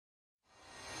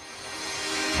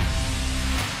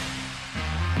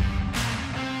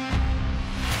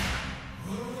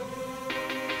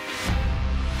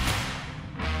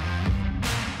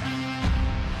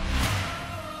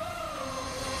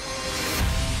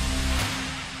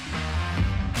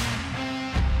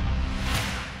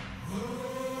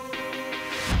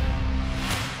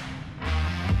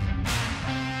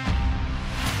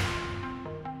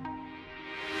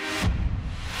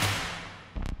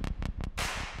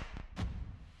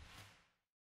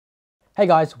Hey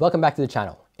guys, welcome back to the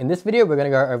channel. In this video, we're going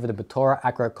to go over the Butora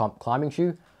Acro Comp climbing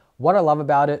shoe, what I love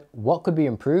about it, what could be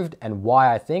improved, and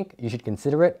why I think you should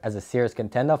consider it as a serious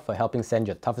contender for helping send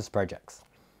your toughest projects.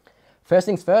 First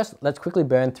things first, let's quickly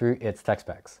burn through its tech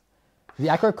specs. The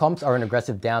Acro Comps are an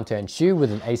aggressive downturned shoe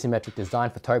with an asymmetric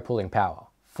design for toe pulling power.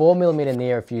 4mm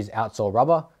neo-fused outsole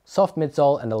rubber, soft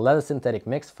midsole, and a leather synthetic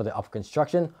mix for the upper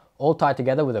construction, all tied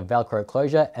together with a Velcro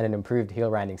closure and an improved heel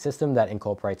rounding system that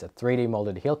incorporates a 3D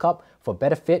molded heel cup for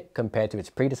better fit compared to its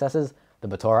predecessors, the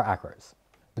Butora Acros.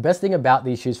 The best thing about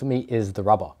these shoes for me is the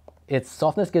rubber. Its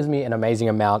softness gives me an amazing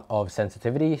amount of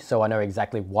sensitivity, so I know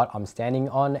exactly what I'm standing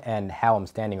on and how I'm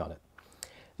standing on it.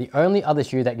 The only other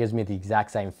shoe that gives me the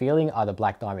exact same feeling are the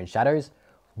Black Diamond Shadows,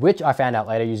 which I found out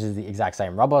later uses the exact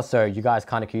same rubber, so you guys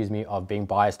can't accuse me of being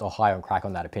biased or high on crack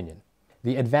on that opinion.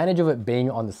 The advantage of it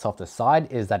being on the softer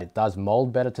side is that it does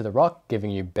mold better to the rock, giving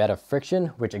you better friction,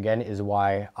 which again is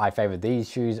why I favor these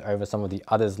shoes over some of the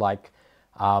others like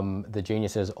the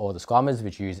Geniuses or the Squammers,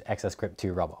 which use Excess Grip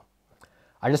 2 rubber.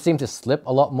 I just seem to slip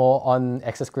a lot more on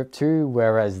Excess Grip 2,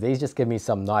 whereas these just give me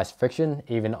some nice friction,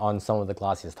 even on some of the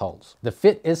glassiest holes. The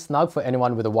fit is snug for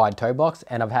anyone with a wide toe box,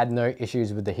 and I've had no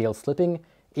issues with the heel slipping,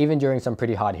 even during some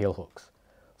pretty hard heel hooks.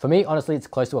 For me, honestly, it's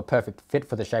close to a perfect fit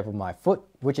for the shape of my foot,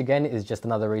 which again is just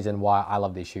another reason why I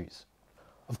love these shoes.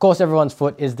 Of course, everyone's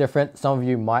foot is different. Some of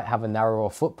you might have a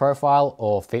narrower foot profile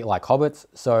or feet like hobbits,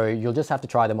 so you'll just have to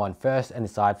try them on first and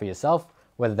decide for yourself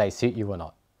whether they suit you or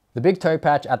not. The big toe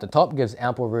patch at the top gives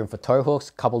ample room for toe hooks,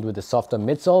 coupled with the softer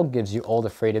midsole gives you all the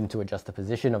freedom to adjust the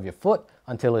position of your foot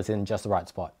until it's in just the right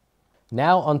spot.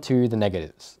 Now onto the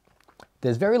negatives.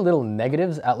 There's very little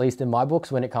negatives, at least in my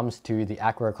books, when it comes to the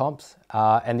Acro Comps,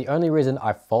 and the only reason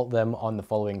I fault them on the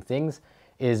following things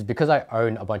is because I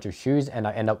own a bunch of shoes and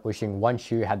I end up wishing one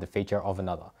shoe had the feature of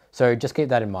another. So just keep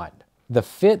that in mind. The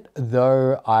fit,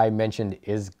 though I mentioned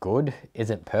is good,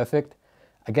 isn't perfect.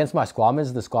 Against my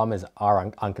Squammers, the Squammers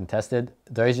are uncontested.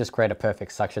 Those just create a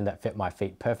perfect suction that fit my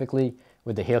feet perfectly,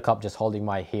 with the heel cup just holding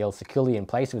my heel securely in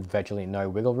place with virtually no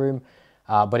wiggle room,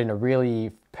 but in a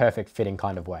really perfect fitting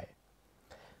kind of way.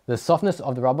 The softness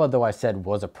of the rubber, though I said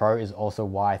was a pro, is also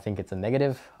why I think it's a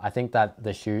negative. I think that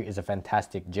the shoe is a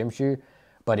fantastic gym shoe,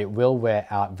 but it will wear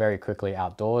out very quickly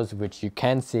outdoors, which you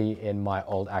can see in my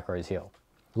old Acro's heel.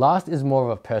 Last is more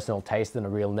of a personal taste than a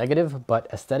real negative, but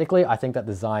aesthetically, I think that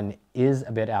design is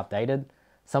a bit outdated.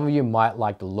 Some of you might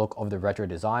like the look of the retro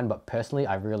design, but personally,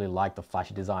 I really like the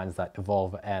flashy designs that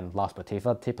Evolv and La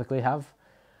Sportiva typically have.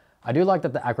 I do like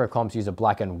that the Acro Comps use a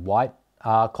black and white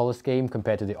collar scheme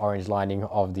compared to the orange lining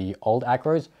of the old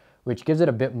Acros, which gives it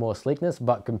a bit more sleekness,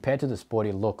 but compared to the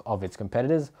sporty look of its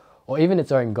competitors, or even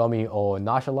its own Gomi or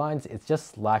Nasha lines, it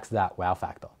just lacks that wow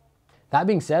factor. That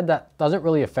being said, that doesn't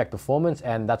really affect performance,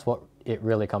 and that's what it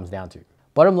really comes down to.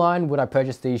 Bottom line, would I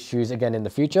purchase these shoes again in the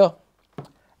future?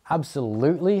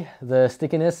 Absolutely. The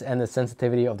stickiness and the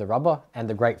sensitivity of the rubber and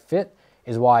the great fit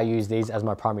is why I use these as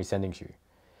my primary sending shoe.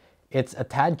 It's a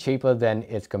tad cheaper than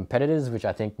its competitors, which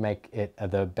I think make it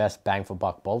the best bang for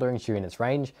buck bouldering shoe in its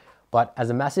range. But as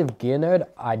a massive gear nerd,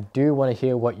 I do want to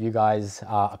hear what you guys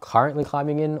are currently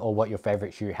climbing in or what your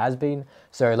favorite shoe has been.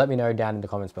 So let me know down in the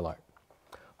comments below.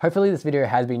 Hopefully this video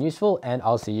has been useful, and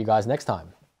I'll see you guys next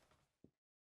time.